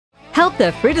Help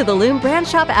the Fruit of the Loom brand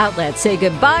shop outlet say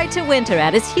goodbye to winter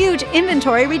at its huge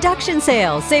inventory reduction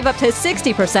sale. Save up to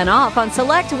 60% off on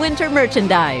select winter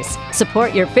merchandise.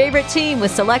 Support your favorite team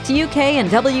with select UK and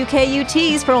WKU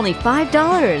tees for only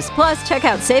 $5. Plus, check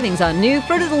out savings on new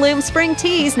Fruit of the Loom spring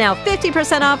tees, now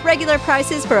 50% off regular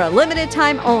prices for a limited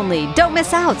time only. Don't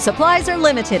miss out. Supplies are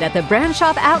limited at the brand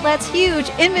shop outlet's huge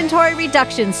inventory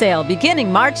reduction sale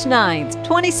beginning March 9th,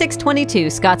 2622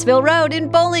 Scottsville Road in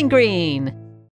Bowling Green.